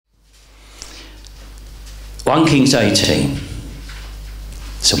1 Kings 18.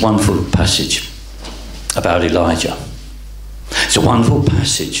 It's a wonderful passage about Elijah. It's a wonderful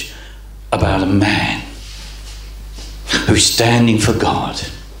passage about a man who's standing for God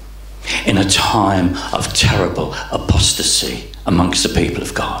in a time of terrible apostasy amongst the people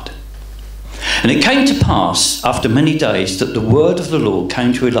of God. And it came to pass after many days that the word of the Lord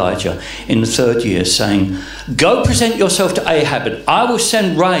came to Elijah in the 3rd year, saying, "Go present yourself to Ahab, and I will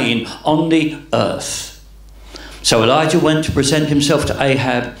send rain on the earth." So Elijah went to present himself to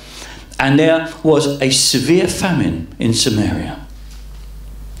Ahab, and there was a severe famine in Samaria.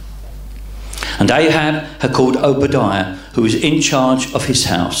 And Ahab had called Obadiah, who was in charge of his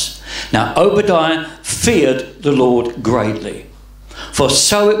house. Now Obadiah feared the Lord greatly. For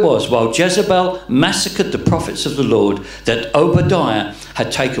so it was, while Jezebel massacred the prophets of the Lord, that Obadiah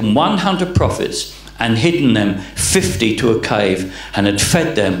had taken 100 prophets and hidden them 50 to a cave, and had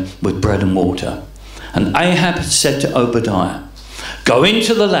fed them with bread and water. And Ahab had said to Obadiah, "Go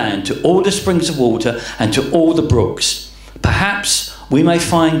into the land to all the springs of water and to all the brooks. Perhaps we may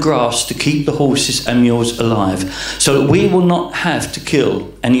find grass to keep the horses and mules alive, so that we will not have to kill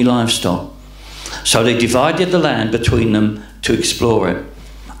any livestock." So they divided the land between them to explore it.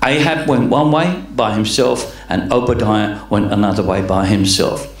 Ahab went one way by himself, and Obadiah went another way by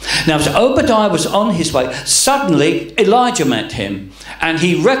himself. Now as Obadiah was on his way, suddenly Elijah met him, and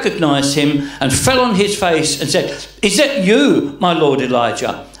he recognized him and fell on his face and said, "Is that you, my lord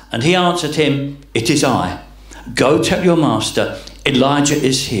Elijah?" And he answered him, "It is I. Go tell your master, Elijah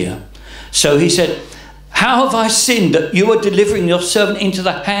is here." So he said, "How have I sinned that you are delivering your servant into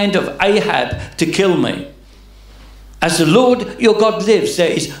the hand of Ahab to kill me? As the Lord your God lives, there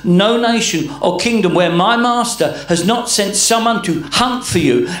is no nation or kingdom where my master has not sent someone to hunt for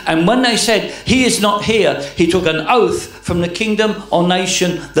you. And when they said, 'He is not here,' he took an oath from the kingdom or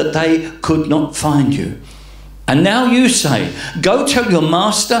nation that they could not find you. And now you say, 'Go tell your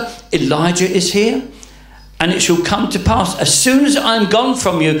master, Elijah is here.' And it shall come to pass, as soon as I am gone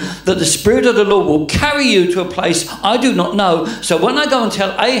from you, that the Spirit of the Lord will carry you to a place I do not know. So when I go and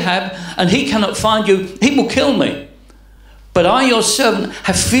tell Ahab, and he cannot find you, he will kill me. But I, your servant,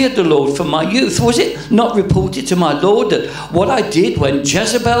 have feared the Lord from my youth. Was it not reported to my Lord that what I did when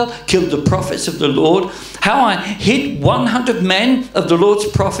Jezebel killed the prophets of the Lord, how I hid 100 men of the Lord's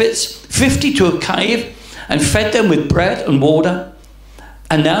prophets, 50 to a cave, and fed them with bread and water?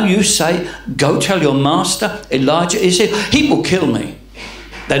 And now you say, 'Go tell your master, Elijah is here. He will kill me.'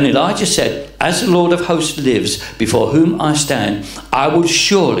 Then Elijah said, 'As the Lord of hosts lives, before whom I stand, I will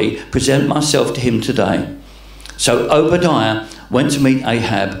surely present myself to him today.' So Obadiah went to meet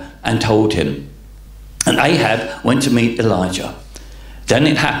Ahab and told him. And Ahab went to meet Elijah. Then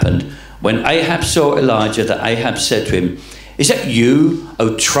it happened, when Ahab saw Elijah, that Ahab said to him, 'Is that you,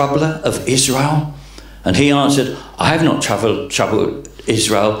 O troubler of Israel?' And he answered, 'I have not troubled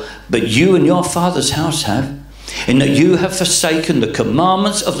Israel, but you and your father's house have, in that you have forsaken the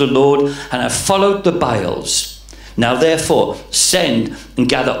commandments of the Lord and have followed the Baals. Now therefore send and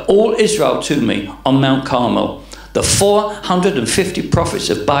gather all Israel to me on Mount Carmel, the 450 prophets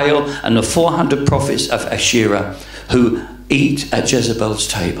of Baal and the 400 prophets of Asherah, who eat at Jezebel's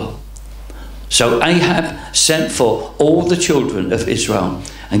table.' So Ahab sent for all the children of Israel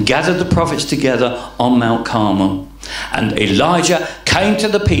and gathered the prophets together on Mount Carmel. And Elijah came to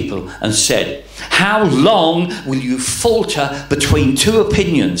the people and said, 'How long will you falter between two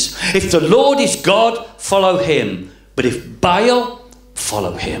opinions? If the Lord is God, follow him. But if Baal,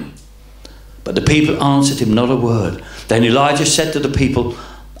 follow him.' But the people answered him not a word. Then Elijah said to the people,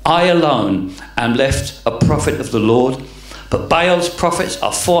 'I alone am left a prophet of the Lord, but Baal's prophets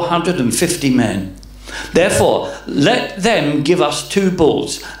are 450 men. Therefore, let them give us 2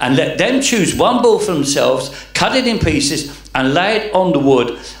 bulls, and let them choose 1 bull for themselves, cut it in pieces, and lay it on the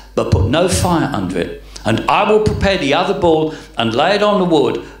wood, but put no fire under it. And I will prepare the other bull, and lay it on the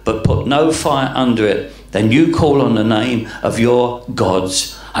wood, but put no fire under it. Then you call on the name of your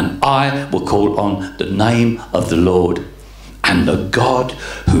gods, and I will call on the name of the Lord. And the God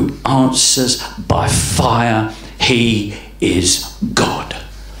who answers by fire, he is God.'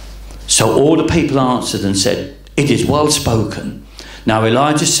 So all the people answered and said, 'It is well spoken.' Now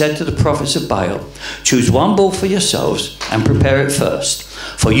Elijah said to the prophets of Baal, 'Choose 1 bull for yourselves and prepare it first.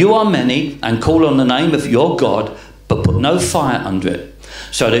 For you are many, and call on the name of your God, but put no fire under it.'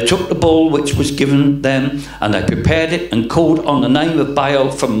 So they took the bull which was given them, and they prepared it and called on the name of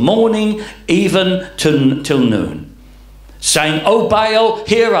Baal from morning even till noon, saying, 'O Baal,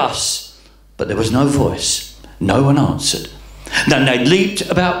 hear us.' But there was no voice. No one answered. Then they leaped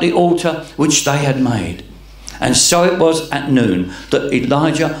about the altar which they had made. And so it was at noon that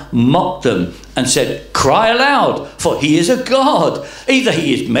Elijah mocked them and said, "Cry aloud, for he is a god. Either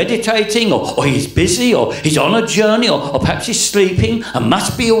he is meditating, or he is busy, or he's on a journey, or perhaps he's sleeping and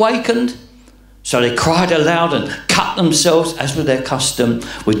must be awakened." So they cried aloud and cut themselves, as was their custom,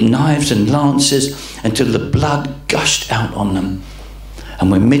 with knives and lances, until the blood gushed out on them.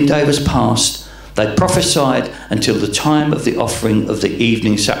 And when midday was past, they prophesied until the time of the offering of the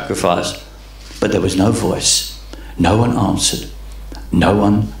evening sacrifice. But there was no voice. No one answered. No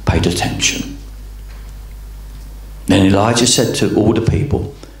one paid attention. Then Elijah said to all the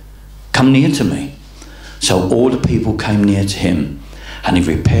people, "Come near to me." So all the people came near to him, and he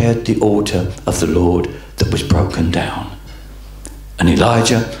repaired the altar of the Lord that was broken down. And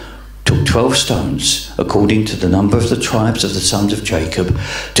Elijah took 12 stones, according to the number of the tribes of the sons of Jacob,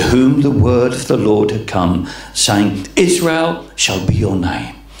 to whom the word of the Lord had come, saying, "Israel shall be your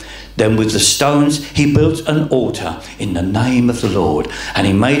name." Then with the stones he built an altar in the name of the Lord, and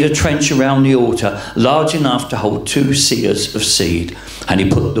he made a trench around the altar large enough to hold 2 seahs of seed. And he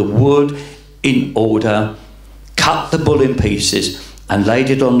put the wood in order, cut the bull in pieces, and laid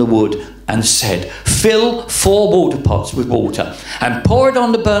it on the wood, and said, "Fill 4 water pots with water, and pour it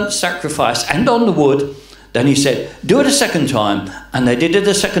on the burnt sacrifice and on the wood." Then he said, "Do it a second time." And they did it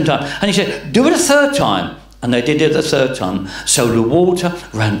a second time. And he said, "Do it a third time." And they did it a third time. So the water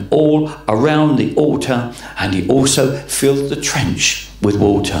ran all around the altar, and he also filled the trench with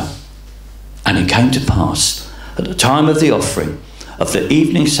water. And it came to pass at the time of the offering of the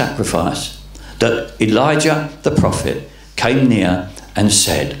evening sacrifice that Elijah the prophet came near and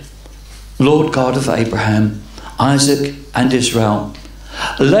said, "Lord God of Abraham, Isaac, and Israel,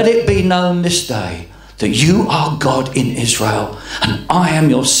 let it be known this day that you are God in Israel, and I am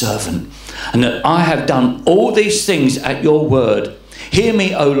your servant, and that I have done all these things at your word. Hear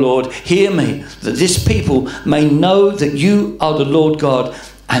me, O Lord, hear me, that this people may know that you are the Lord God,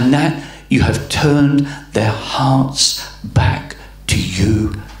 and that you have turned their hearts back to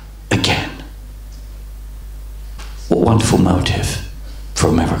you again." What wonderful motive for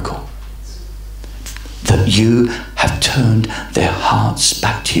a miracle. That you have turned their hearts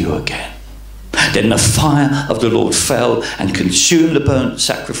back to you again. Then the fire of the Lord fell and consumed the burnt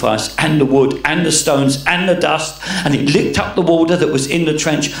sacrifice and the wood and the stones and the dust, and it licked up the water that was in the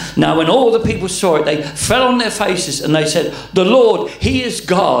trench. Now when all the people saw it, they fell on their faces and they said, "The Lord, he is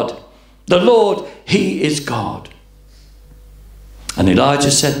God. The Lord, he is God." And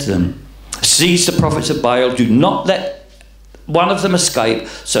Elijah said to them, "Seize the prophets of Baal, do not let one of them escape."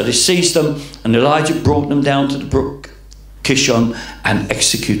 So they seized them, and Elijah brought them down to the brook Kishon and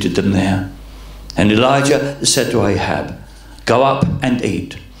executed them there. And Elijah said to Ahab, "Go up and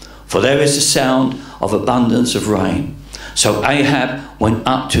eat, for there is the sound of abundance of rain." So Ahab went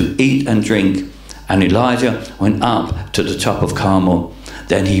up to eat and drink, and Elijah went up to the top of Carmel.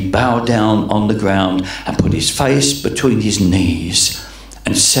 Then he bowed down on the ground and put his face between his knees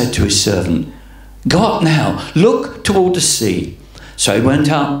and said to his servant, "Go up now, look toward the sea." So he went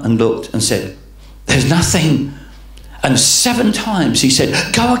up and looked and said, "There's nothing." And 7 times he said,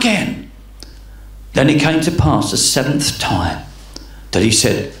 "Go again." Then it came to pass the 7th time that he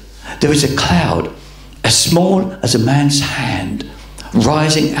said, "There is a cloud as small as a man's hand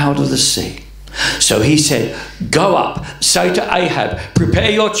rising out of the sea." So he said, "Go up, say to Ahab,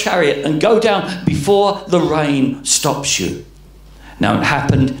 prepare your chariot and go down before the rain stops you." Now it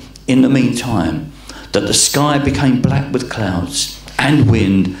happened in the meantime that the sky became black with clouds and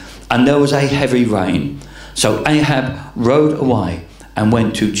wind, and there was a heavy rain. So Ahab rode away and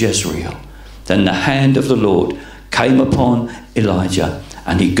went to Jezreel. Then the hand of the Lord came upon Elijah,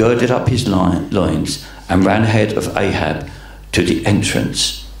 and he girded up his loins and ran ahead of Ahab to the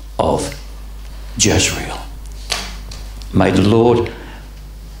entrance of Jezreel. May the Lord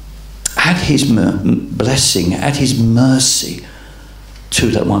add his blessing, add his mercy to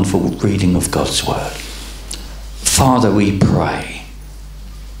that wonderful reading of God's word. Father, we pray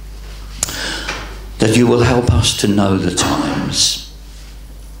that you will help us to know the times.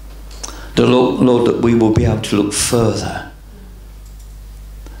 The Lord, that we will be able to look further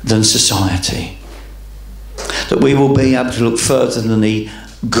than society. That we will be able to look further than the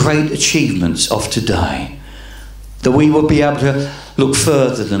great achievements of today. That we will be able to look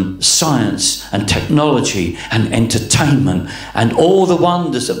further than science and technology and entertainment and all the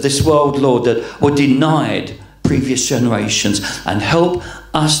wonders of this world, Lord, that were denied previous generations, and help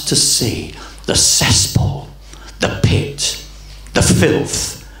us to see the cesspool, the pit, the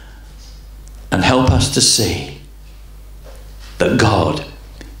filth, and help us to see that God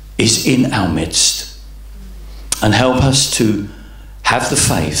is in our midst, and help us to have the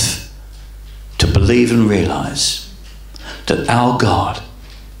faith to believe believe and realise that our God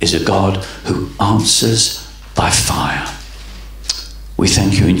is a God who answers by fire. We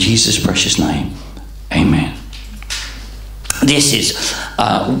thank you in Jesus' precious name. Amen. This is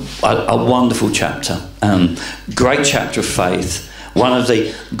a wonderful chapter. Great chapter of faith. One of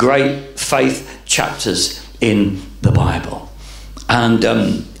the great faith chapters in the Bible. And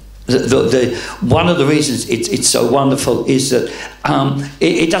one of the reasons it's so wonderful is that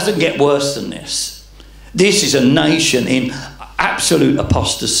it doesn't get worse than this. This is a nation in absolute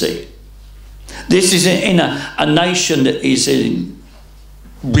apostasy. This is in a nation that is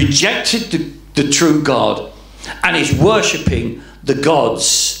rejected the true God and is worshipping the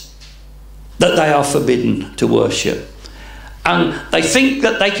gods that they are forbidden to worship. And they think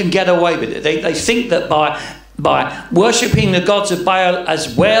that they can get away with it. They think that by worshipping the gods of Baal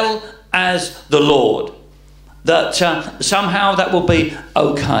as well as the Lord, that somehow that will be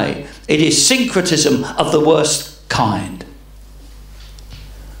okay. It is syncretism of the worst kind.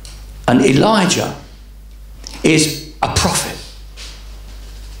 And Elijah is a prophet.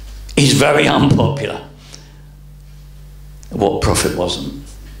 He's very unpopular. What prophet wasn't?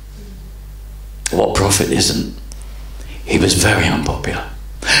 What prophet isn't? He was very unpopular.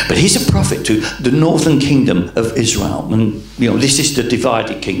 But he's a prophet to the northern kingdom of Israel. And, this is the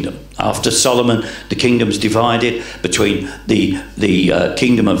divided kingdom. After Solomon, the kingdom's divided between the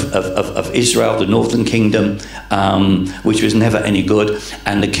kingdom of Israel, the northern kingdom, which was never any good,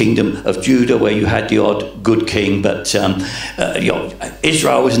 and the kingdom of Judah, where you had the odd good king. But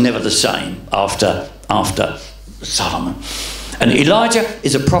Israel was never the same after Solomon. And Elijah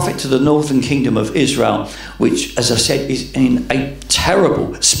is a prophet to the northern kingdom of Israel, which, as I said, is in a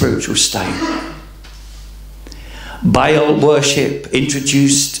terrible spiritual state. Baal worship,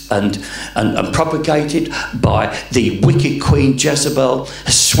 introduced and propagated by the wicked queen Jezebel,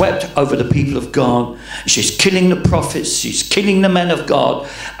 has swept over the people of God. She's killing the prophets, she's killing the men of God,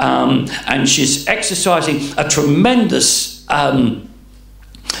 and she's exercising a tremendous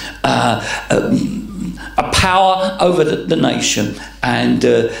a power over the nation, and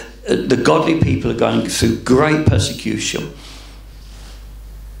the godly people are going through great persecution.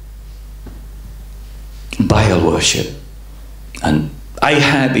 Baal worship. And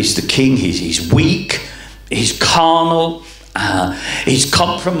Ahab is the king. He's weak, he's carnal, he's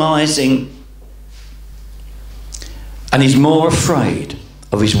compromising, and he's more afraid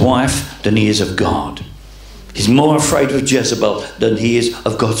of his wife than he is of God. He's more afraid of Jezebel than he is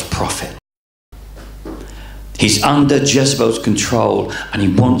of God's prophet. He's under Jezebel's control, and he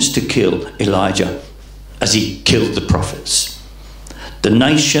wants to kill Elijah as he killed the prophets. The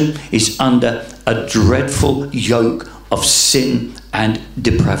nation is under a dreadful yoke of sin and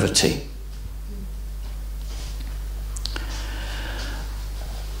depravity.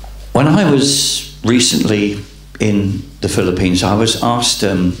 When I was recently in the Philippines, I was asked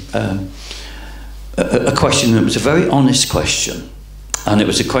a question that was a very honest question. And it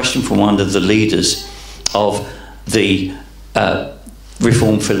was a question from one of the leaders of the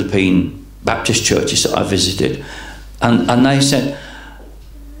Reformed Philippine Baptist churches that I visited. And they said,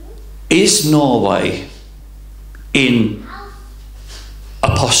 is Norway in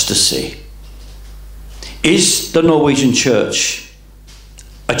apostasy? Is the Norwegian church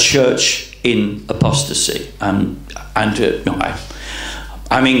a church in apostasy? No,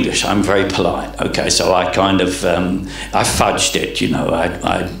 I'm English, I'm very polite, okay, so I kind of, I fudged it,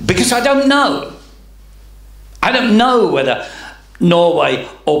 because I don't know. I don't know whether Norway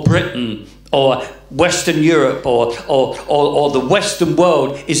or Britain or Western Europe or the Western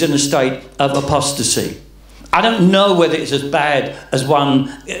world is in a state of apostasy. I don't know whether it's as bad as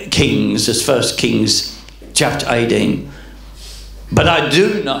 1 Kings, as 1 Kings chapter 18. But I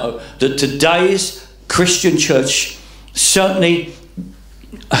do know that today's Christian church, certainly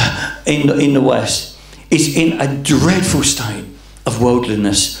in the West, is in a dreadful state of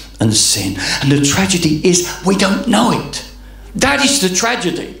worldliness and sin. And the tragedy is we don't know it. That is the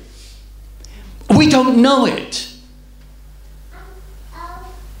tragedy. We don't know it.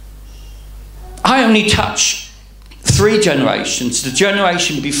 I only touch 3 generations, the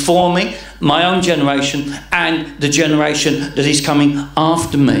generation before me, my own generation, and the generation that is coming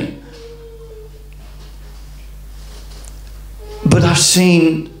after me. But I've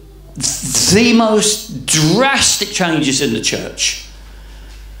seen the most drastic changes in the church.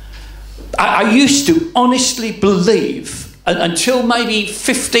 I used to honestly believe, until maybe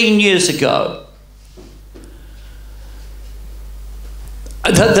 15 years ago,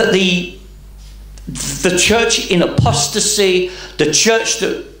 that the church in apostasy, the church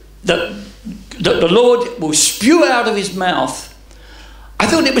that the Lord will spew out of his mouth, I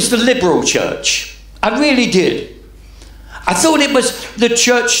thought it was the liberal church. I really did. I thought it was the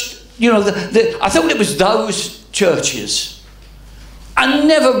church, you know, I thought it was those churches. I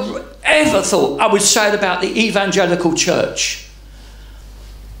never ever thought I would say it about the evangelical church.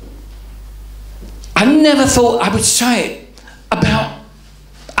 I never thought I would say it about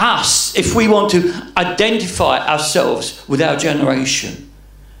us if we want to identify ourselves with our generation.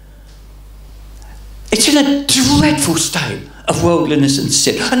 It's in a dreadful state of worldliness and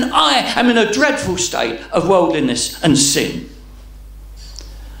sin. And I am in a dreadful state of worldliness and sin.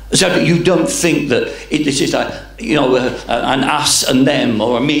 So that you don't think that this is a, you know, an us and them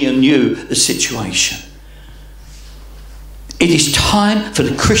or a me and you situation. It is time for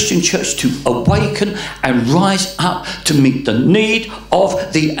the Christian church to awaken and rise up to meet the need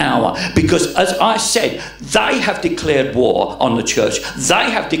of the hour. Because as I said, they have declared war on the church.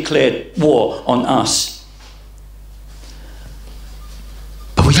 They have declared war on us.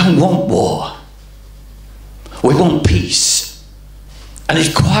 But we don't want war. We want peace. And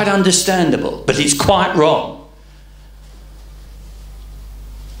it's quite understandable, but it's quite wrong.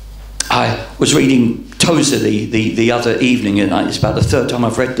 I was reading Tozer the other evening, and it's about the third time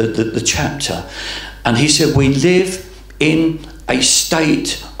I've read the chapter. And he said, we live in a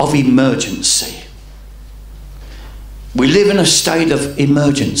state of emergency. We live in a state of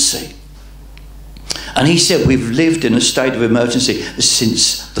emergency. And he said, we've lived in a state of emergency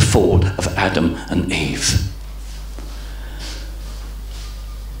since the fall of Adam and Eve.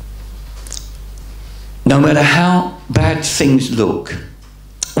 No matter how bad things look,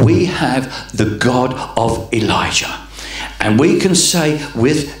 we have the God of Elijah. And we can say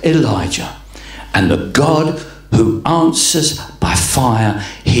with Elijah, and the God who answers by fire,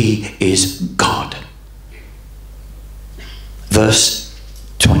 he is God. Verse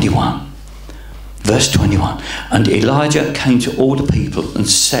 21. Verse 21. And Elijah came to all the people and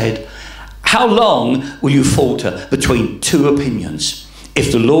said, how long will you falter between two opinions?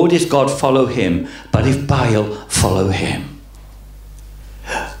 If the Lord is God, follow him. But if Baal, follow him.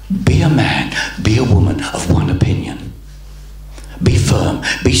 Be a man, be a woman of one opinion. Be firm,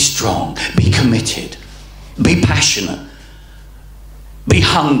 be strong, be committed, be passionate, be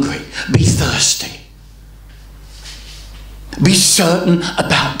hungry, be thirsty. Be certain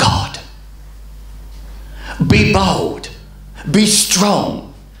about God. Be bold, be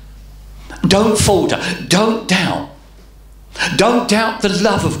strong. Don't falter, don't doubt. Don't doubt the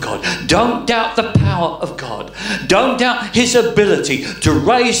love of God. Don't doubt the power of God. Don't doubt his ability to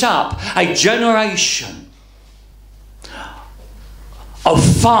raise up a generation of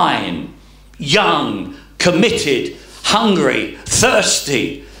fine, young, committed, hungry,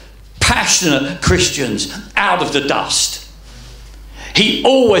 thirsty, passionate Christians out of the dust. He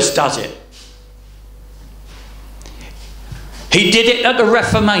always does it. He did it at the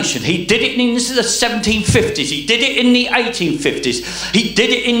Reformation. He did it in the 1750s. He did it in the 1850s. He did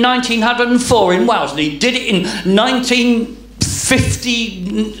it in 1904 in Wales. And he did it in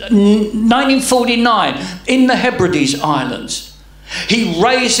 1949 in the Hebrides Islands. He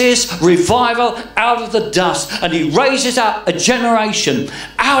raises revival out of the dust. And he raises up a generation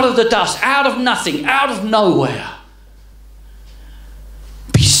out of the dust, out of nothing, out of nowhere.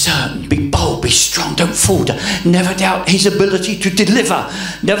 Be certain, be bold, be strong, don't falter. Never doubt his ability to deliver.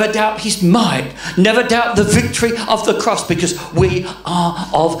 Never doubt his might. Never doubt the victory of the cross, because we are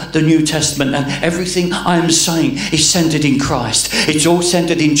of the New Testament and everything I am saying is centered in Christ. It's all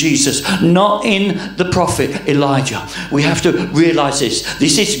centered in Jesus, not in the prophet Elijah. We have to realize this.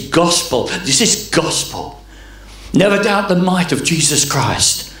 This is gospel. This is gospel. Never doubt the might of Jesus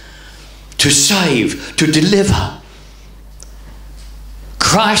Christ to save, to deliver.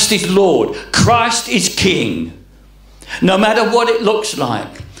 Christ is Lord. Christ is King. No matter what it looks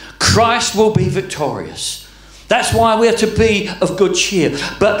like, Christ will be victorious. That's why we're to be of good cheer.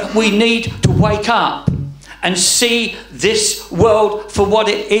 But we need to wake up and see this world for what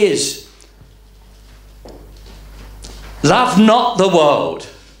it is. Love not the world.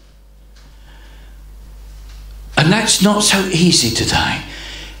 And that's not so easy today,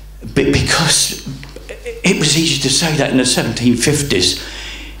 because it was easy to say that in the 1750s.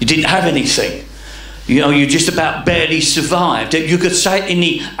 You didn't have anything. You know, you just about barely survived. You could say it in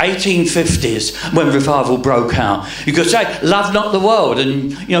the 1850s when revival broke out. You could say, love not the world.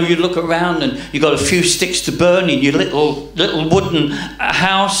 And, you know, you look around and you've got a few sticks to burn in your little wooden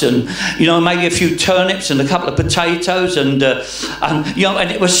house, and, you know, maybe a few turnips and a couple of potatoes, and you know, and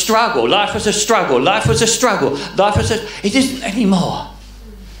it was struggle. Life was a struggle. Life was a struggle. Life was a... It isn't anymore.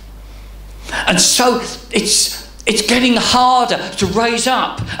 And so it's getting harder to raise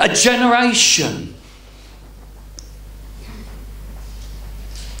up a generation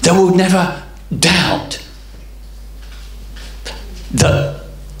that will never doubt that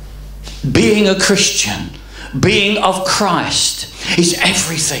being a Christian, being of Christ, is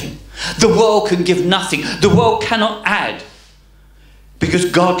everything. The world can give nothing. The world cannot add, because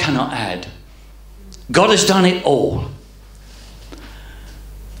God cannot add. God has done it all.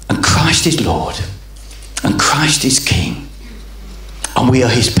 And Christ is Lord. And Christ is King. And we are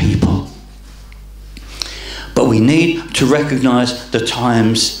his people. But we need to recognize the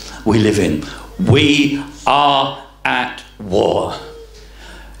times we live in. We are at war.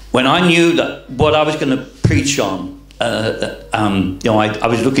 When I knew that what I was going to preach on, I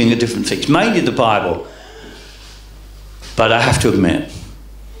was looking at different things, mainly the Bible. But I have to admit,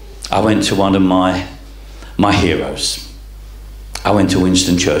 I went to one of my heroes. I went to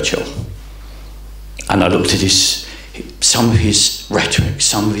Winston Churchill. And I looked at some of his rhetoric,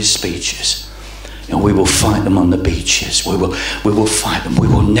 some of his speeches. We will fight them on the beaches. We will fight them. We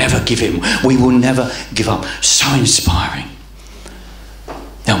will never give in. We will never give up. So inspiring.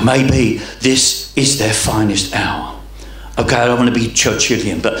 Now, maybe this is their finest hour. Okay, I don't want to be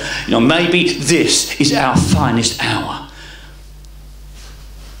Churchillian, but maybe this is our finest hour.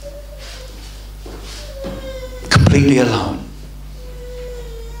 Completely alone.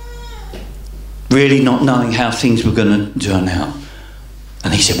 Really not knowing how things were going to turn out.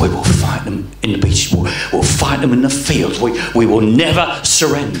 And he said, we will fight them in the beaches. We'll fight them in the fields. We will never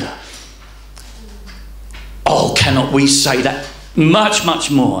surrender. Oh, cannot we say that? Much, much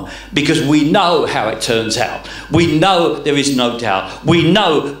more. Because we know how it turns out. We know there is no doubt. We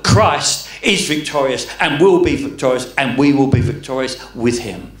know Christ is victorious and will be victorious, and we will be victorious with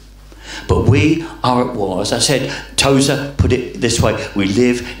him. But we are at war. As I said, Tozer put it this way: we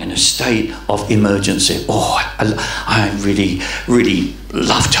live in a state of emergency. Oh, I really, really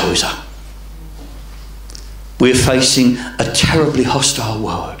love Tozer. We're facing a terribly hostile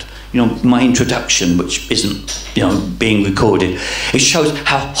world. My introduction, which isn't, being recorded, it shows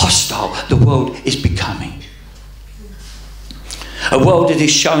how hostile the world is becoming. A world that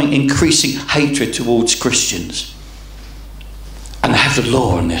is showing increasing hatred towards Christians. And they have the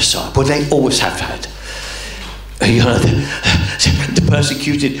law on their side. Well, they always have had. The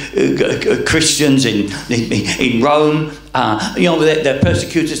persecuted Christians in Rome, their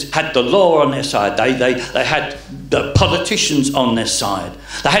persecutors had the law on their side. They had the politicians on their side.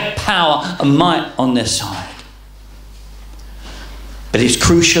 They had power and might on their side. But it's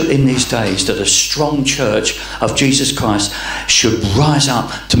crucial in these days that a strong church of Jesus Christ should rise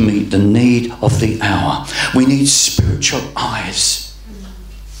up to meet the need of the hour. We need spiritual eyes.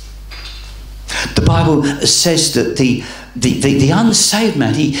 The Bible says that the unsaved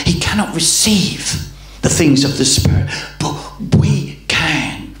man, he cannot receive the things of the Spirit. But we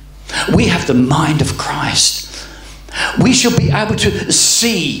can. We have the mind of Christ. We should be able to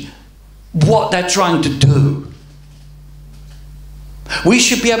see what they're trying to do. We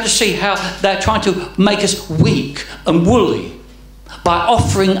should be able to see how they're trying to make us weak and woolly by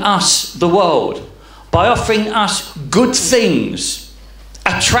offering us the world, by offering us good things,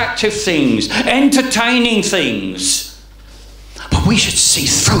 attractive things, entertaining things. But we should see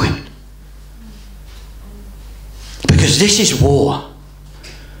through it. Because this is war.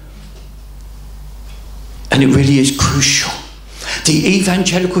 And it really is crucial. The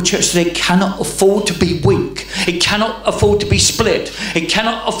evangelical church, they cannot afford to be weak. It cannot afford to be split. It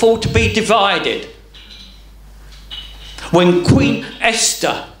cannot afford to be divided. When Queen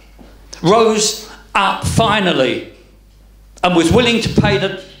Esther rose up finally and was willing to pay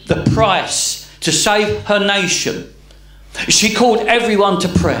the price to save her nation, she called everyone to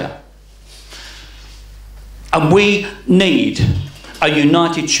prayer. And we need a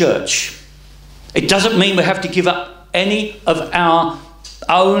united church. It doesn't mean we have to give up any of our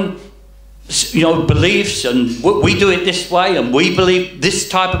own beliefs, and we do it this way, and we believe this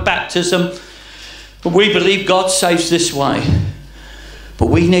type of baptism, but we believe God saves this way. But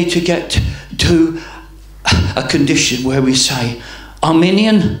we need to get to a condition where we say,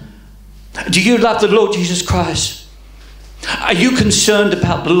 Arminian, do you love the Lord Jesus Christ? Are you concerned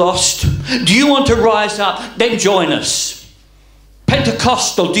about the lost? Do you want to rise up? Then join us.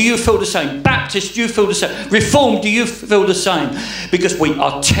 Pentecostal, do you feel the same? Baptist, do you feel the same? Reformed, do you feel the same? Because we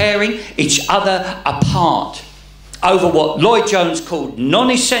are tearing each other apart over what Lloyd Jones called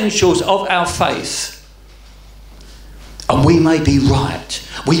non-essentials of our faith. And we may be right.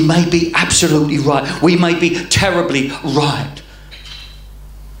 We may be absolutely right. We may be terribly right.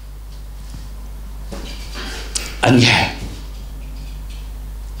 And yet,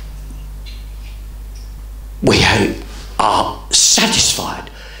 we are satisfied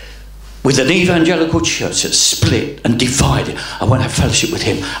with an evangelical church that's split and divided. I won't have fellowship with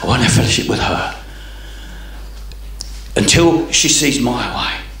him. I won't have fellowship with her. Until she sees my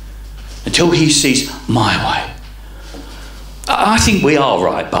way. Until he sees my way. I think we are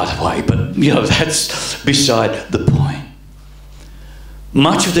right, by the way, but that's beside the point.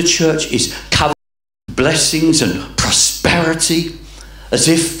 Much of the church is covered with blessings and prosperity, as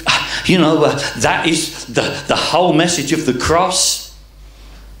if, that is the whole message of the cross.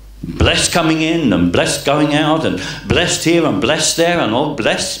 Blessed coming in and blessed going out and blessed here and blessed there and all.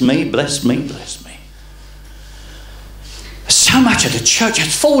 Bless me, bless me, bless me. So much of the church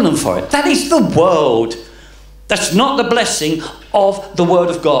has fallen for it. That is the world. That's not the blessing of the Word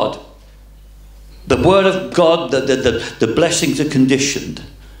of God. The Word of God, the blessings are conditioned.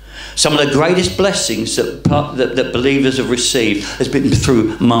 Some of the greatest blessings that believers have received has been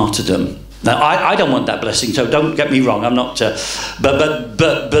through martyrdom. Now, I don't want that blessing, so don't get me wrong. I'm not,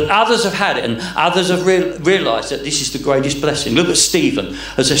 but others have had it, and others have realised that this is the greatest blessing. Look at Stephen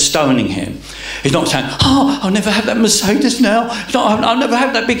as they're stoning him. He's not saying, "Oh, I'll never have that Mercedes now. I'll never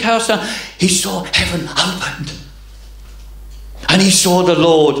have that big house now." He saw heaven opened, and he saw the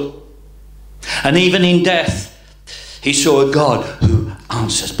Lord, and even in death, he saw a God who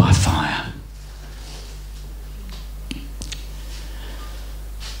answers by fire.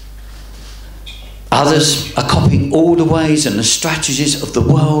 Others are copying all the ways and the strategies of the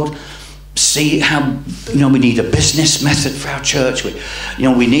world. See how, we need a business method for our church. We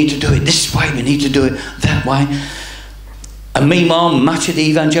need to do it this way. We need to do it that way. And meanwhile, much of the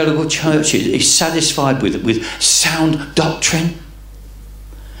evangelical church is satisfied with sound doctrine,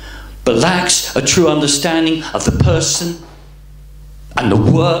 but lacks a true understanding of the person and the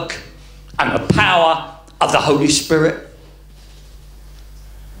work and the power of the Holy Spirit.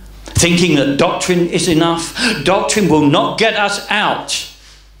 Thinking that doctrine is enough. Doctrine will not get us out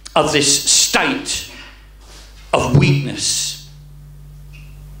of this state of weakness.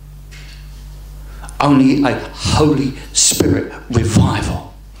 Only a Holy Spirit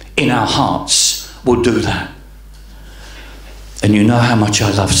revival in our hearts will do that. And you know how much I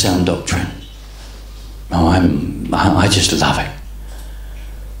love sound doctrine. Oh, I just love it.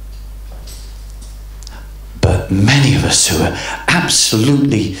 But many of us who are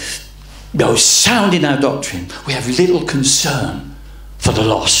absolutely sound in our doctrine, we have little concern for the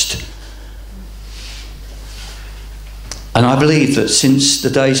lost. And I believe that since the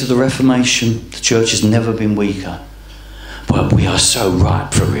days of the Reformation, the church has never been weaker. But we are so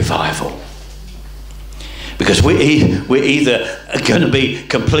ripe for revival. Because we're either going to be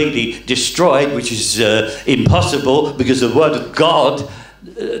completely destroyed, which is impossible because the Word of God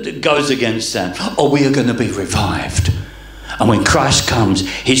goes against that, or we are going to be revived. And when Christ comes,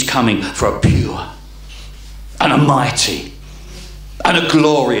 he's coming for a pure and a mighty and a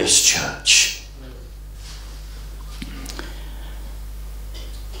glorious church.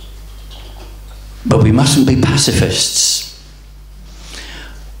 But we mustn't be pacifists.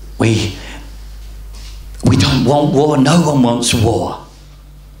 We don't want war. No one wants war.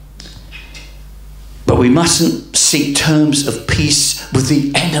 But we mustn't seek terms of peace with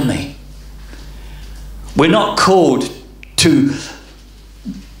the enemy. We're not called to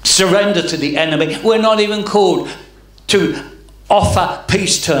surrender to the enemy. We're not even called to offer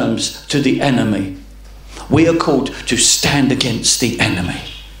peace terms to the enemy. We are called to stand against the enemy.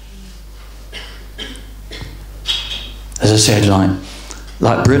 As I said,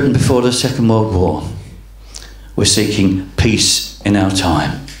 like Britain before the Second World War, we're seeking peace in our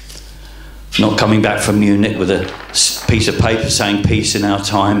time. Not coming back from Munich with a piece of paper saying peace in our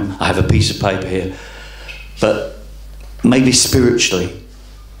time. I have a piece of paper here. But maybe spiritually,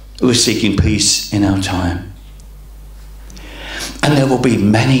 we're seeking peace in our time. And there will be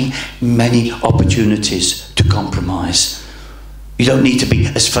many, many opportunities to compromise. You don't need to be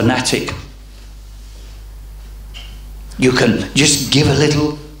as fanatic. You can just give a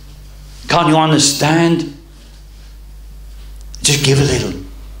little. Can't you understand? Just give a little.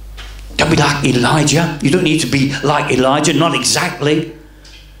 Don't be like Elijah. You don't need to be like Elijah, not exactly.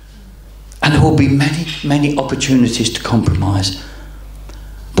 And there will be many, many opportunities to compromise.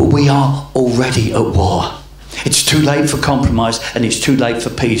 But we are already at war. It's too late for compromise and it's too late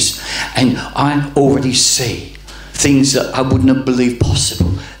for peace. And I already see things that I wouldn't have believed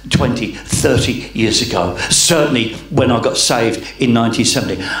possible 20, 30 years ago. Certainly when I got saved in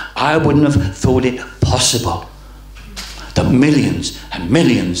 1970, I wouldn't have thought it possible that millions and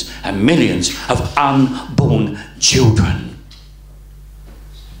millions and millions of unborn children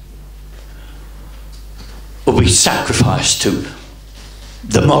will be sacrificed to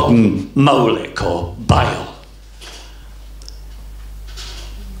the modern Molech or Baal.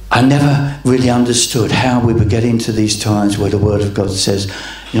 I never really understood how we would get into these times where the Word of God says,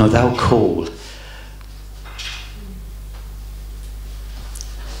 you know, they'll call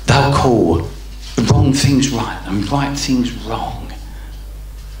wrong things right and right things wrong.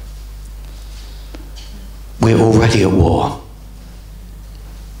 We're already at war.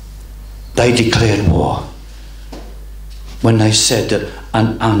 They declared war when they said that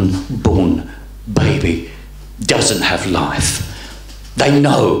an unborn baby doesn't have life. They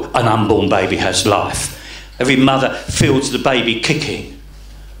know an unborn baby has life. Every mother feels the baby kicking.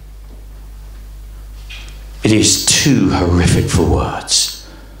 It is too horrific for words.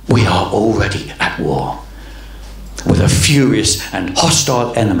 We are already at war with a furious and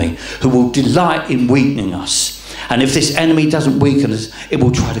hostile enemy who will delight in weakening us. And if this enemy doesn't weaken us, it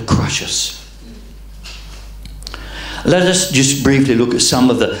will try to crush us. Let us just briefly look at some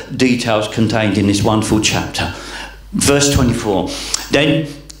of the details contained in this wonderful chapter. Verse 24, then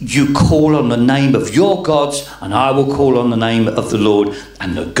you call on the name of your gods, and I will call on the name of the Lord,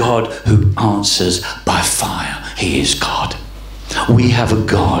 and the God who answers by fire. He is God. We have a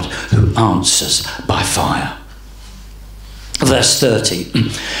God who answers by fire. Verse 30,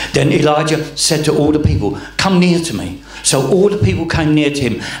 then Elijah said to all the people, come near to me. So all the people came near to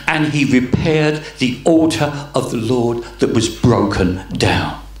him, and he repaired the altar of the Lord that was broken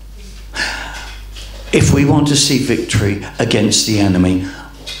down. If we want to see victory against the enemy,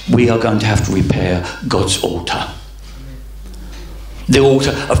 we are going to have to repair God's altar. The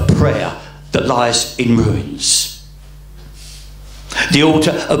altar of prayer that lies in ruins. The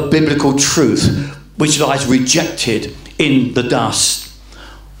altar of biblical truth which lies rejected in the dust.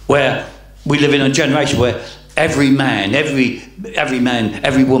 Where we live in a generation where every man,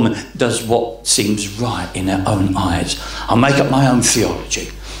 every woman does what seems right in their own eyes. I make up my own theology.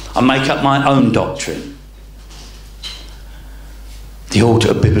 I make up my own doctrine. The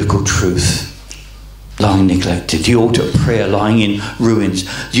altar of biblical truth lying neglected. The altar of prayer lying in ruins.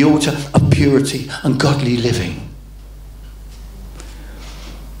 The altar of purity and godly living.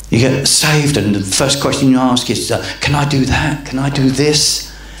 You get saved and the first question you ask is, can I do that? Can I do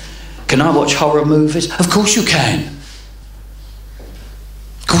this? Can I watch horror movies? Of course you can.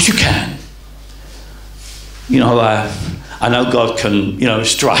 Of course you can. You know, I know God can, you know,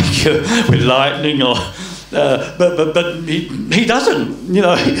 strike you with lightning, or, but he doesn't. You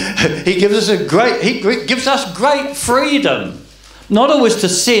know, he gives us great freedom, not always to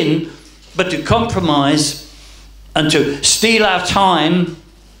sin, but to compromise and to steal our time.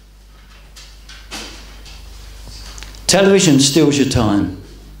 Television steals your time.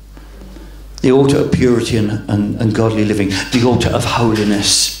 The altar of purity and godly living. The altar of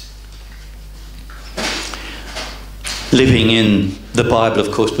holiness. Living in the Bible,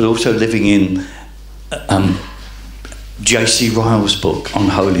 of course, but also living in J.C. Ryle's book on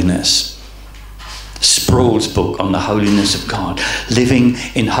holiness. Sproul's book on the holiness of God. Living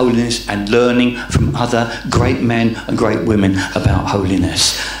in holiness and learning from other great men and great women about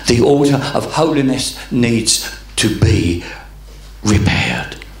holiness. The altar of holiness needs to be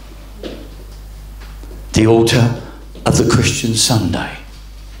repaired. The altar of the Christian Sunday,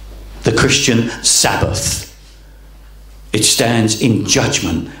 the Christian Sabbath. It stands in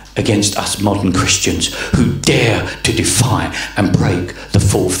judgment against us modern Christians who dare to defy and break the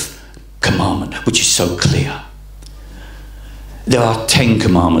fourth commandment, which is so clear. There are 10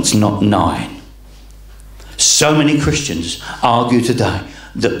 commandments, not 9. So many Christians argue today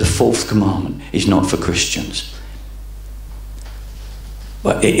that the fourth commandment is not for Christians.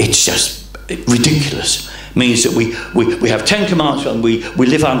 But it's just ridiculous. It means that we have 10 commandments and we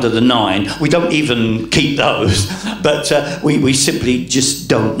live under the 9. We don't even keep those. But we simply just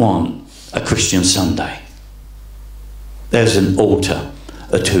don't want a Christian Sunday. There's an altar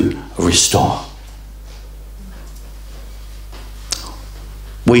to restore.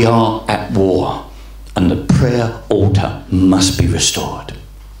 We are at war, and the prayer altar must be restored.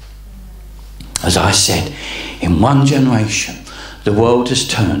 As I said, in one generation, the world has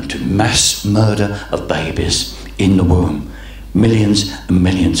turned to mass murder of babies in the womb. Millions and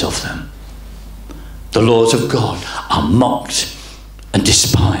millions of them. The laws of God are mocked and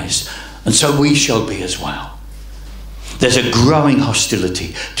despised, and so we shall be as well. There's a growing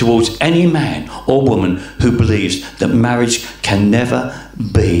hostility towards any man or woman who believes that marriage can never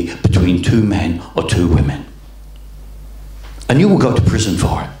be between 2 men or 2 women. And you will go to prison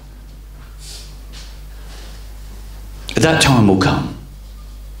for it. That time will come.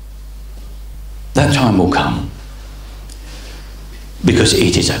 That time will come. Because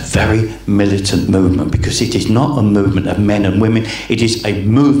it is a very militant movement. Because it is not a movement of men and women. It is a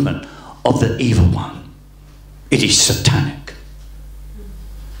movement of the evil one. It is satanic.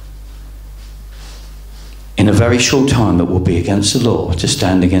 in a very short time it will be against the law to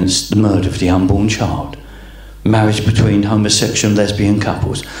stand against the murder of the unborn child, marriage between homosexual and lesbian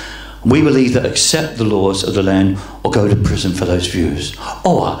couples. We will either accept the laws of the land or go to prison for those views.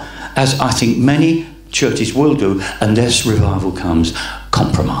 Or, as I think many churches will do unless revival comes,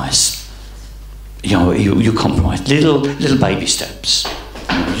 compromise. You know, you compromise. Little baby steps.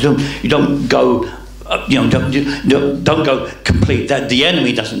 You don't go, don't go complete. That the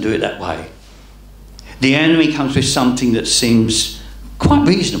enemy doesn't do it that way. The enemy comes with something that seems quite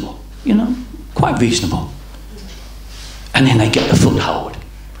reasonable, quite reasonable. And then they get the foothold.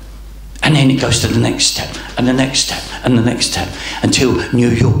 And then it goes to the next step, and the next step, and the next step, until New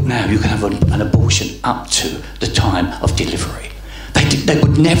York now, you can have an abortion up to the time of delivery. They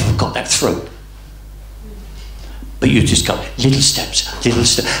would never have got that through. But you just go little steps.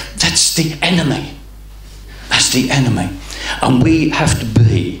 That's the enemy. That's the enemy. And we have to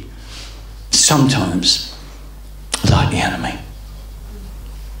be sometimes like the enemy.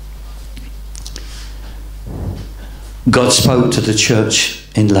 God spoke to the church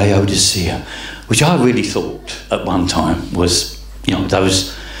in Laodicea, which I really thought at one time was,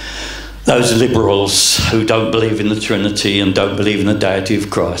 those liberals who don't believe in the Trinity and don't believe in the deity of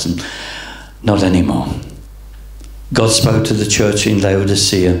Christ, and not anymore. God spoke to the church in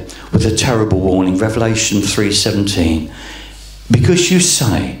Laodicea with a terrible warning, Revelation 3:17. Because you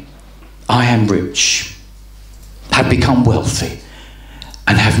say, I am rich, have become wealthy,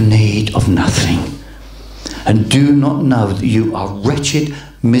 and have need of nothing, and do not know that you are wretched,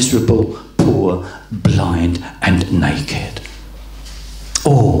 miserable, poor, blind, and naked.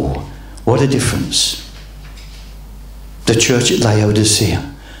 Oh, what a difference. The church at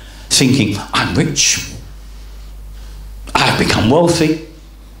Laodicea, thinking, I'm rich, I have become wealthy,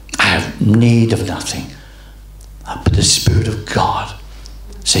 I have need of nothing. But the Spirit of God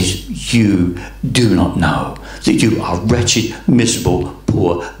says, you do not know that you are wretched, miserable,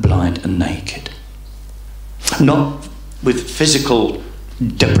 poor, blind, and naked. Not with physical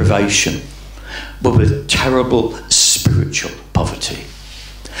deprivation, but with terrible spiritual poverty.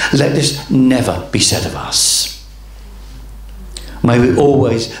 Let this never be said of us. May we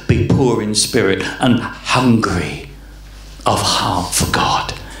always be poor in spirit and hungry of heart for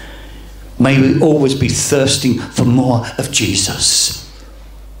God. May we always be thirsting for more of Jesus.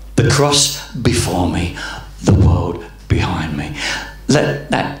 The cross before me, the world behind me. Let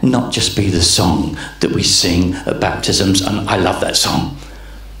that not just be the song that we sing at baptisms, and I love that song.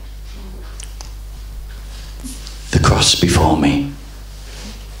 The cross before me,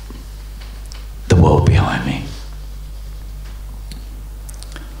 the world behind me.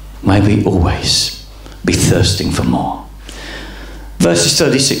 May we always be thirsting for more. Verses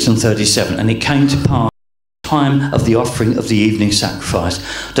 36 and 37, and it came to pass time of the offering of the evening sacrifice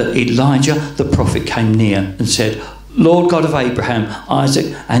that Elijah the prophet came near and said, Lord God of Abraham,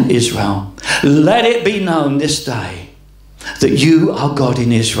 Isaac and Israel, let it be known this day that you are God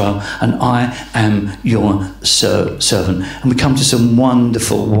in Israel and I am your servant. And we come to some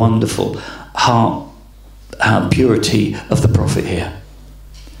wonderful, wonderful heart purity of the prophet here.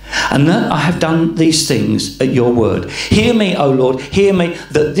 And that I have done these things at your word. Hear me, O Lord, hear me,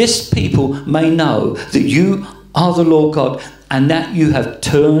 that this people may know that you are the Lord God and that you have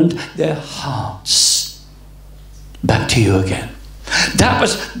turned their hearts back to you again. That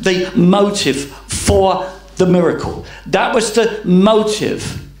was the motive for the miracle. That was the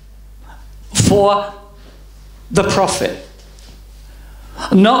motive for the prophet.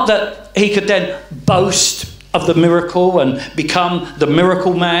 Not that he could then boast of the miracle and become the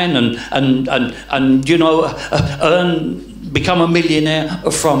miracle man and become a millionaire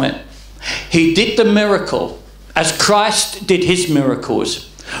from it. He did the miracle as Christ did his miracles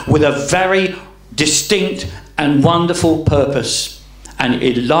with a very distinct and wonderful purpose. And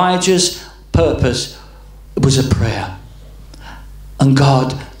Elijah's purpose was a prayer. And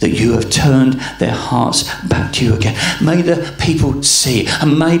God, that you have turned their hearts back to you again. May the people see,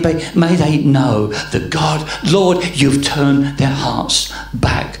 and may they know that God, Lord, you've turned their hearts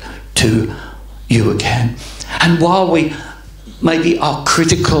back to you again. And while we maybe are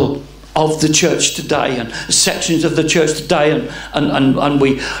critical of the church today and sections of the church today and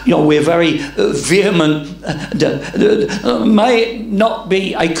we're very vehement, may it not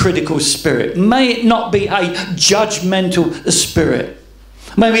be a critical spirit, may it not be a judgmental spirit.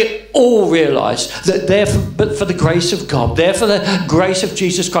 May we all realise that but for the grace of God, there for the grace of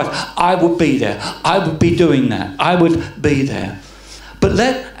Jesus Christ, I would be there, I would be doing that, I would be there. But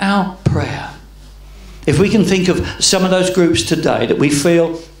let our prayer, if we can think of some of those groups today that we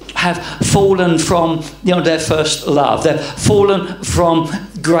feel have fallen from their first love, they've fallen from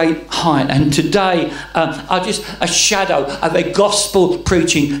great height. And today are just a shadow of a gospel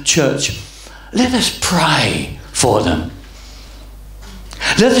preaching church. Let us pray for them.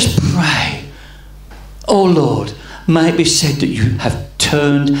 Let us pray. Oh Lord, may it be said that you have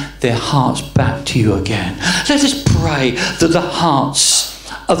turned their hearts back to you again. Let us pray that the hearts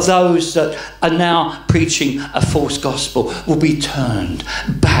of those that are now preaching a false gospel will be turned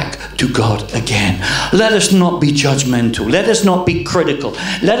back to God again. Let us not be judgmental. Let us not be critical.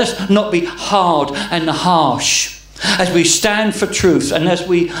 Let us not be hard and harsh as we stand for truth and as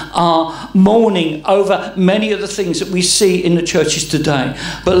we are mourning over many of the things that we see in the churches today.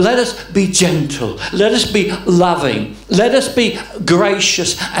 But let us be gentle. Let us be loving. Let us be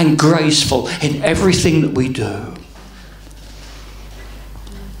gracious and graceful in everything that we do,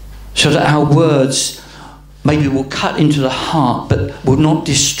 so that our words maybe will cut into the heart but will not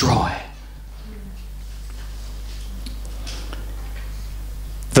destroy.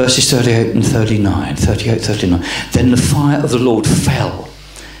 Verses 38 and 39. Then the fire of the Lord fell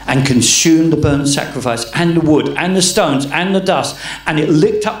and consumed the burnt sacrifice and the wood and the stones and the dust, and it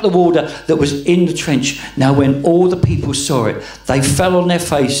licked up the water that was in the trench. Now when all the people saw it, they fell on their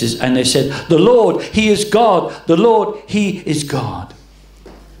faces and they said, "The Lord, he is God. The Lord, he is God."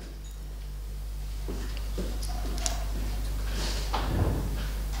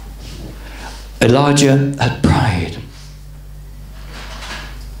 Elijah had prayed.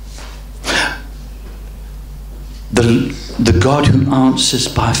 The God who answers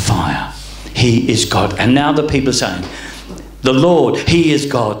by fire, he is God. And now the people are saying, "The Lord, he is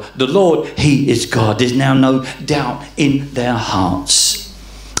God. The Lord, he is God." There's now no doubt in their hearts.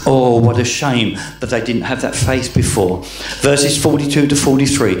 Oh, what a shame that they didn't have that faith before. Verses 42 to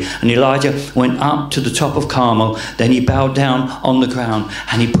 43. And Elijah went up to the top of Carmel. Then he bowed down on the ground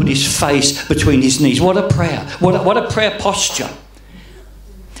and he put his face between his knees. What a prayer. What a prayer posture.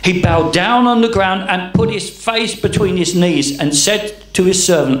 He bowed down on the ground and put his face between his knees and said to his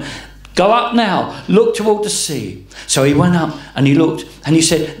servant, "Go up now, look toward the sea." So he went up and he looked and he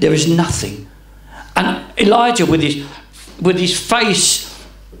said, "There is nothing." And Elijah, with his face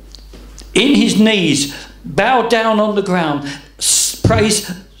in his knees, bowed down on the ground, prays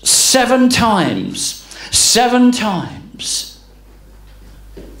 7 times. 7 times.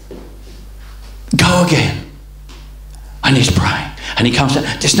 Go again. And he's praying. And he comes down.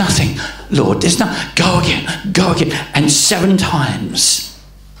 "There's nothing, Lord. There's no. Go again. Go again." And 7 times.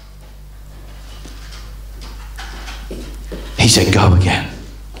 He said, "Go again."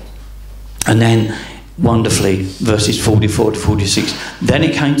 And then, wonderfully, verses 44 to 46. Then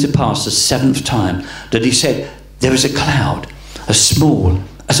it came to pass the 7th time that he said, "There is a cloud, as small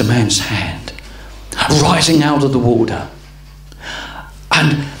as a man's hand, rising out of the water."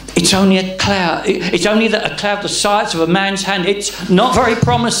 And it's only a cloud. It's only a cloud the size of a man's hand. It's not very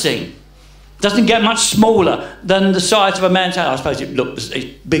promising. Doesn't get much smaller than the size of a man's hand. I suppose it looks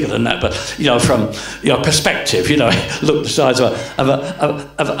bigger than that, but from perspective, it looked the size of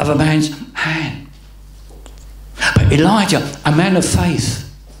a man's hand. But Elijah, a man of faith,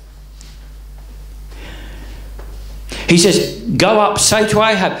 he says, "Go up, say to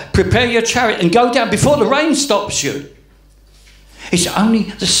Ahab, prepare your chariot and go down before the rain stops you." It's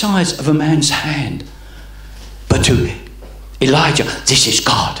only the size of a man's hand. But to Elijah, this is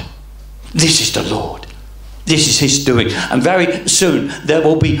God. This is the Lord. This is his doing. And very soon there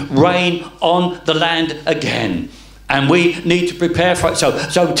will be rain on the land again. And we need to prepare for it. So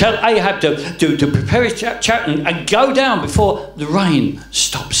tell Ahab to prepare his chariot and go down before the rain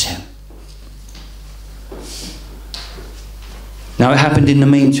stops him. Now it happened in the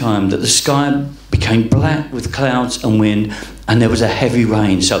meantime that the sky became black with clouds and wind, and there was a heavy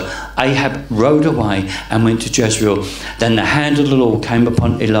rain. So Ahab rode away and went to Jezreel. Then the hand of the Lord came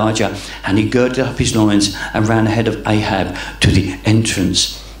upon Elijah, and he girded up his loins and ran ahead of Ahab to the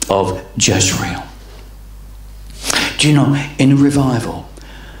entrance of Jezreel. Do you know, in a revival,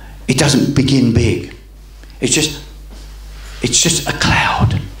 it doesn't begin big. It's just a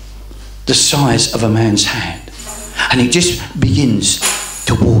cloud the size of a man's hand. And it just begins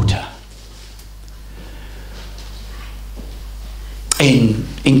to water. In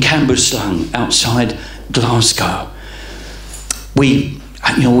Cambuslang, outside Glasgow, we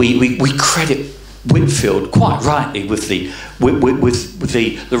credit Whitfield quite rightly with the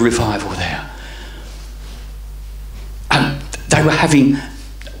revival there. And they were having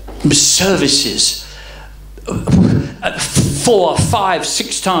services 4, 5,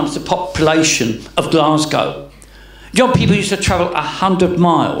 6 times the population of Glasgow. People used to travel 100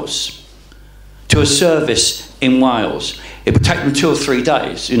 miles to a service in Wales. It would take them 2 or 3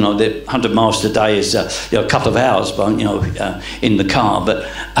 days. You know, the 100 miles a day is a couple of hours, but in the car. But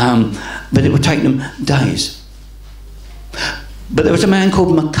it would take them days. But there was a man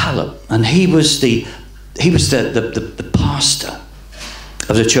called McCulloch, and he was the pastor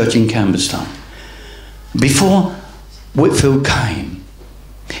of the church in Cambuslang. Before Whitefield came,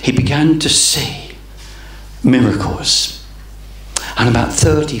 he began to see miracles, and about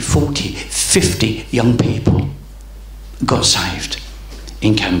 30, 40, 50 young people got saved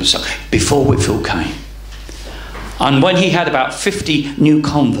in Cambuslang before Whitefield came. And when he had about 50 new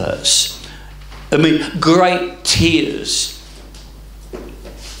converts, I mean, great tears,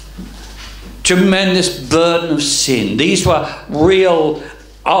 tremendous burden of sin. These were real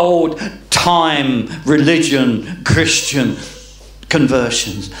old-time religion, Christian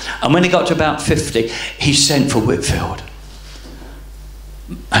conversions. And when he got to about 50, he sent for Whitefield.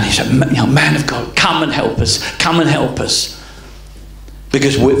 And he said, man of God, come and help us, come and help us.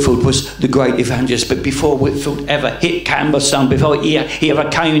 Because Whitefield was the great evangelist. But before Whitefield ever hit Cambuslang, before he ever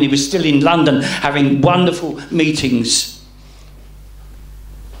came, and he was still in London having wonderful meetings,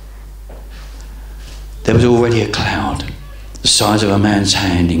 there was already a cloud the size of a man's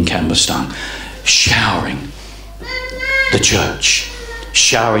hand in Cambuslang, showering the church,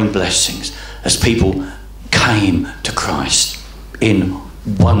 showering blessings as people came to Christ in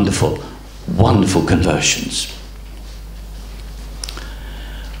wonderful, wonderful conversions.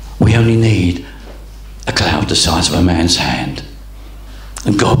 We only need a cloud the size of a man's hand,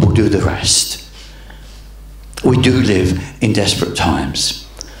 and God will do the rest. We do live in desperate times,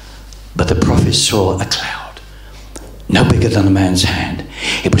 but the prophet saw a cloud no bigger than a man's hand.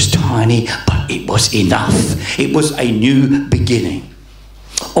 It was tiny, but it was enough. It was a new beginning.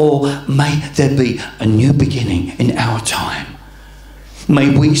 Or may there be a new beginning in our time.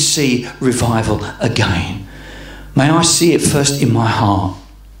 May we see revival again. May I see it first in my heart.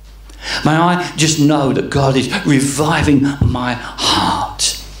 May I just know that God is reviving my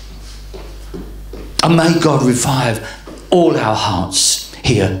heart. And may God revive all our hearts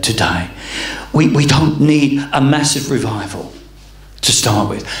here today. We don't need a massive revival to start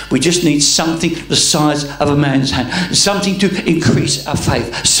with. We just need something the size of a man's hand. Something to increase our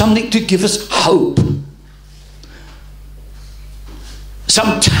faith. Something to give us hope.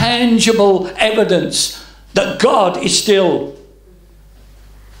 Some tangible evidence that God is still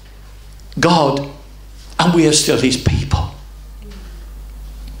God and we are still his people.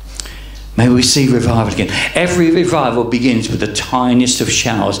 May we see revival again. Every revival begins with the tiniest of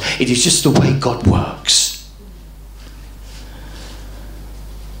showers. It is just the way God works.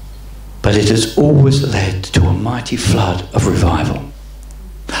 But it has always led to a mighty flood of revival.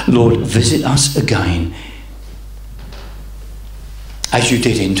 Lord, visit us again as you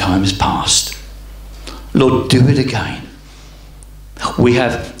did in times past. Lord, do it again. We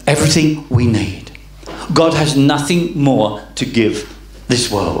have everything we need. God has nothing more to give this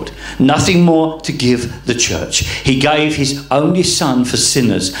world, nothing more to give the church. He gave his only son for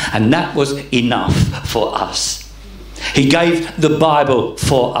sinners, and that was enough for us. He gave the Bible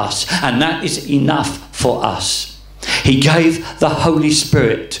for us, and that is enough for us. He gave the Holy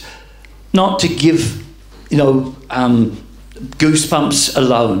Spirit, not to give, goosebumps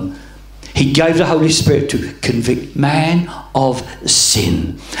alone. He gave the Holy Spirit to convict man of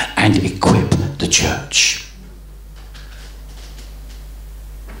sin and equip the church.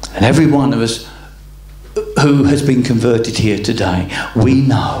 And every one of us who has been converted here today, we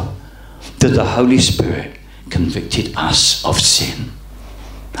know that the Holy Spirit convicted us of sin.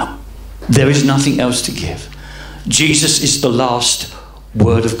 Now, there is nothing else to give. Jesus is the last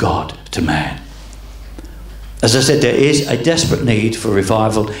word of God to man. As I said, there is a desperate need for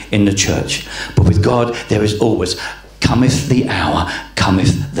revival in the church. But with God, there is always, cometh the hour,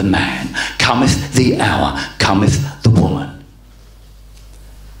 cometh the man. Cometh the hour, cometh the woman.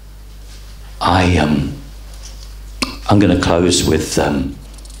 I'm going to close with a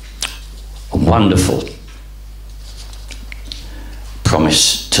wonderful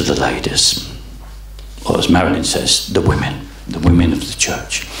promise to the ladies, or as Marilyn says, the women of the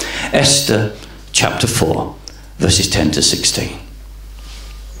church. Esther chapter 4, verses 10 to 16.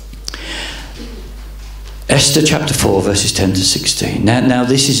 Esther chapter 4, verses 10 to 16. Now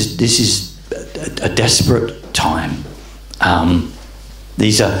this is a desperate time.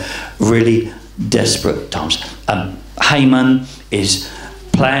 These are really desperate times. Haman is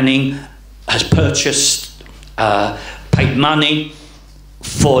planning, has purchased, paid money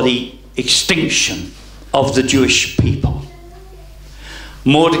for the extinction of the Jewish people.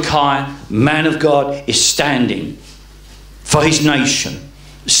 Mordecai, man of God, is standing for his nation,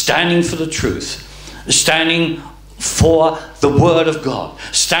 standing for the truth, standing for the word of God,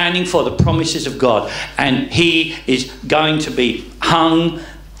 standing for the promises of God. And he is going to be hung,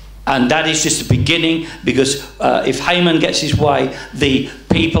 and that is just the beginning, because if Haman gets his way, the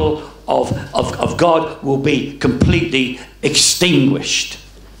people of God will be completely extinguished.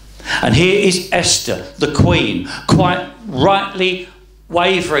 And here is Esther, the queen, quite rightly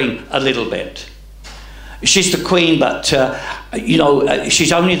wavering a little bit. She's the queen, but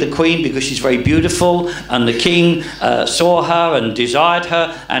she's only the queen because she's very beautiful, and the king saw her and desired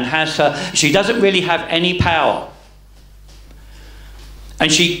her and has her. She doesn't really have any power,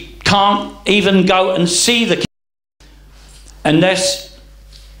 and she can't even go and see the king unless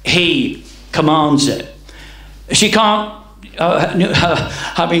he commands it. She can't.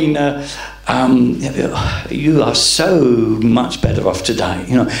 You are so much better off today.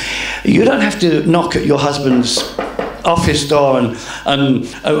 You don't have to knock at your husband's office door and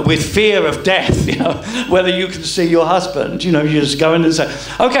with fear of death, whether you can see your husband. You just go in and say,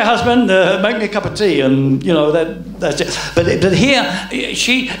 "Okay, husband, make me a cup of tea," and that's it. But here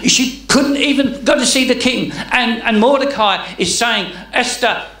she couldn't even go to see the king, and Mordecai is saying,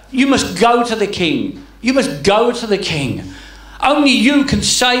 "Esther, you must go to the king. You must go to the king. Only you can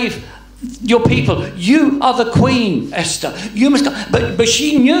save your people. You are the queen, Esther. You must go." But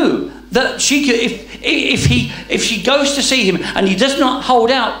she knew that she could, if she goes to see him and he does not hold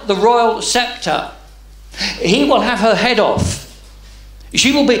out the royal scepter, he will have her head off.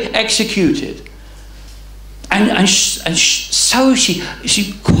 She will be executed. So she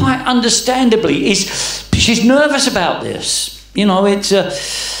quite understandably she's nervous about this.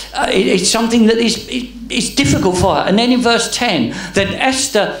 It's something that is difficult for her. And then in verse 10, then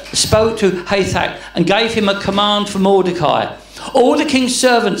Esther spoke to Hathach and gave him a command for Mordecai. "All the king's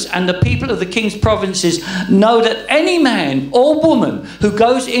servants and the people of the king's provinces know that any man or woman who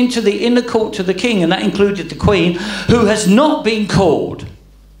goes into the inner court to the king," and that included the queen, "who has not been called,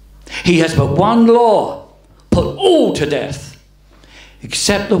 he has but one law: put all to death,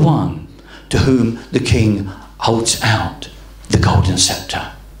 except the one to whom the king holds out the golden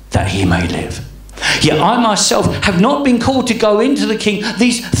scepter, that he may live. Yet I myself have not been called to go into the king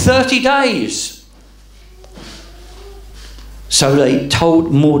these 30 days. So they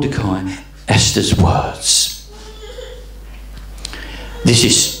told Mordecai Esther's words. This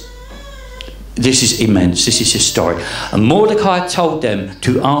is immense. This is historic. And Mordecai told them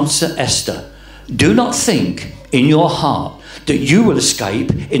to answer Esther, "Do not think in your heart that you will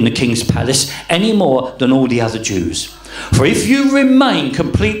escape in the king's palace any more than all the other Jews. For if you remain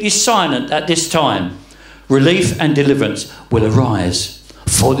completely silent at this time, relief and deliverance will arise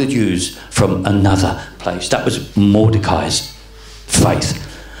for the Jews from another place." That was Mordecai's faith.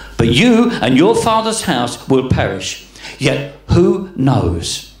 "But you and your father's house will perish. Yet who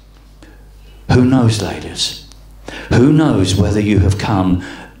knows? Who knows, ladies? Who knows whether you have come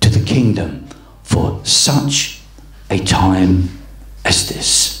to the kingdom for such a time as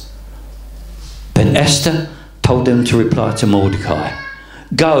this?" Then Esther told them to reply to Mordecai,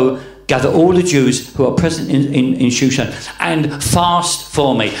 "Go, gather all the Jews who are present in Shushan and fast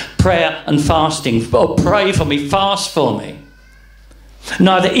for me." Prayer and fasting. Oh, pray for me, fast for me.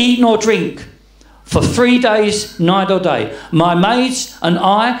 "Neither eat nor drink for 3 days, night or day. My maids and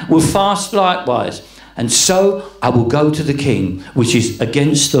I will fast likewise. And so I will go to the king, which is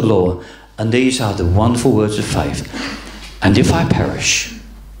against the law." And these are the wonderful words of faith. "And if I perish,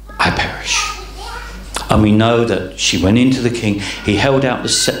 I perish." And we know that she went into the king. He held out the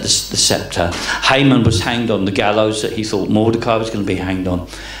scepter. Haman was hanged on the gallows that he thought Mordecai was going to be hanged on.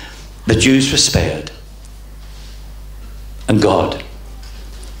 The Jews were spared. And God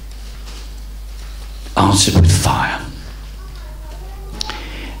answered with fire.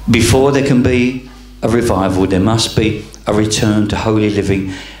 Before there can be a revival, there must be a return to holy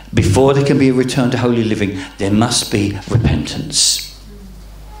living. Before there can be a return to holy living, there must be repentance.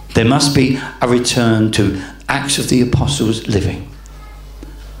 There must be a return to Acts of the Apostles living.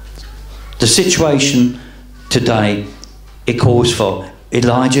 The situation today, it calls for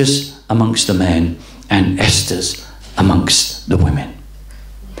Elijah's amongst the men and Esther's amongst the women.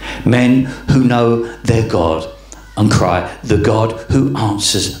 Men who know their God and cry, "The God who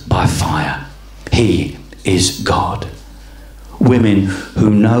answers by fire. He is God." Women who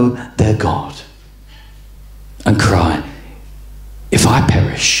know their God and cry, "If I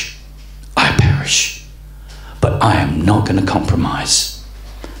perish, I perish. But I am not going to compromise.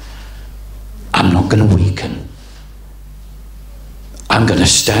 I'm not going to weaken. I'm going to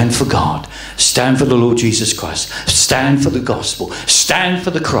stand for God, stand for the Lord Jesus Christ, stand for the gospel, stand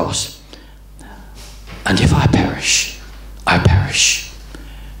for the cross. And if I perish, I perish.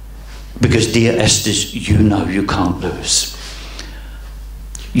 Because, dear Esther's, you know you can't lose.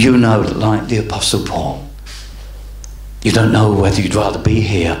 You know that, like the Apostle Paul, you don't know whether you'd rather be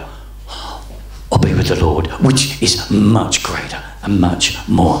here or be with the Lord, which is much greater and much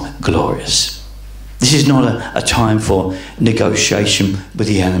more glorious. This is not a time for negotiation with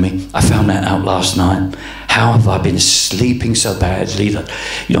the enemy. I found that out last night. How have I been sleeping so badly that,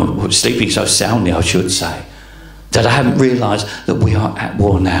 sleeping so soundly, I should say, that I haven't realised that we are at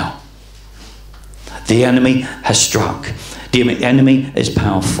war now. The enemy has struck. The enemy is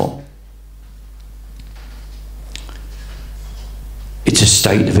powerful. It's a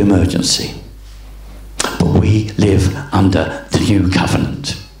state of emergency. But we live under the new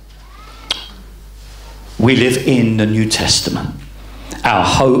covenant. We live in the New Testament. Our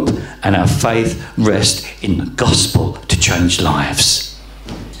hope and our faith rest in the gospel to change lives.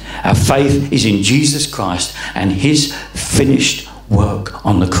 Our faith is in Jesus Christ and his finished work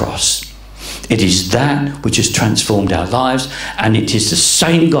on the cross. It is that which has transformed our lives, and it is the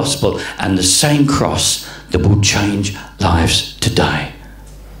same gospel and the same cross that will change lives today.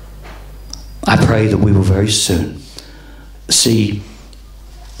 I pray that we will very soon see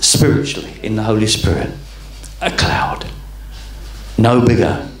spiritually in the Holy Spirit a cloud no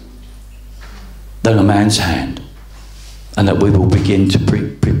bigger than a man's hand, and that we will begin to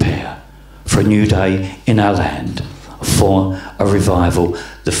prepare for a new day in our land, for a revival,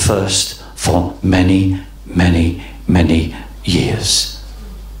 the first for many, many, many years.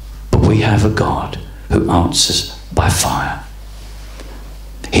 But we have a God who answers by fire.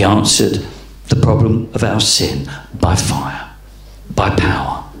 He answered the problem of our sin by fire, by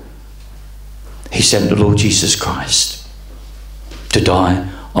power. He sent the Lord Jesus Christ to die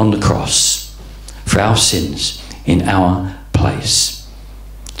on the cross for our sins in our place,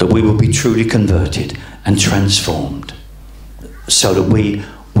 that we will be truly converted and transformed, so that we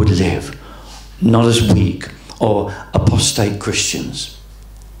would live not as weak or apostate Christians,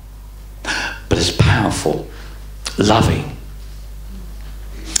 but as powerful, loving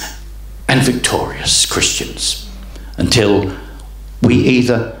and victorious Christians, until we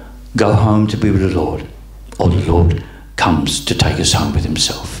either go home to be with the Lord, or the Lord comes to take us home with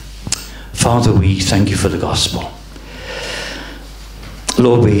himself. Father, we thank you for the gospel.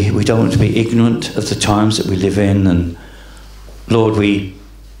 Lord, we don't want to be ignorant of the times that we live in, and Lord, we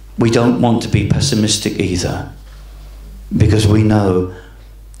don't want to be pessimistic either, because we know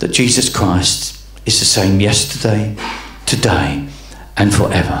that Jesus Christ is the same yesterday, today, and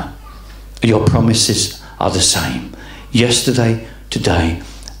forever. Your promises are the same, yesterday, today,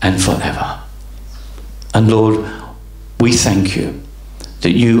 and forever. And Lord, we thank you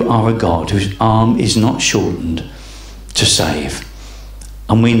that you are a God whose arm is not shortened to save.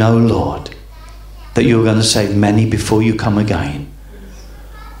 And we know, Lord, that you're going to save many before you come again.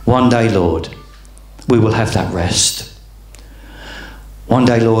 One day, Lord, we will have that rest. One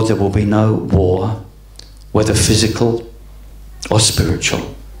day, Lord, there will be no war, whether physical or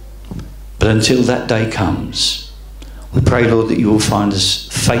spiritual. But until that day comes, we pray, Lord, that you will find us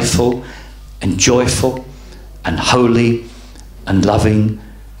faithful and joyful and holy and loving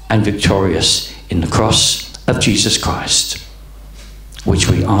and victorious in the cross of Jesus Christ, which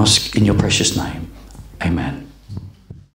we ask in your precious name. Amen.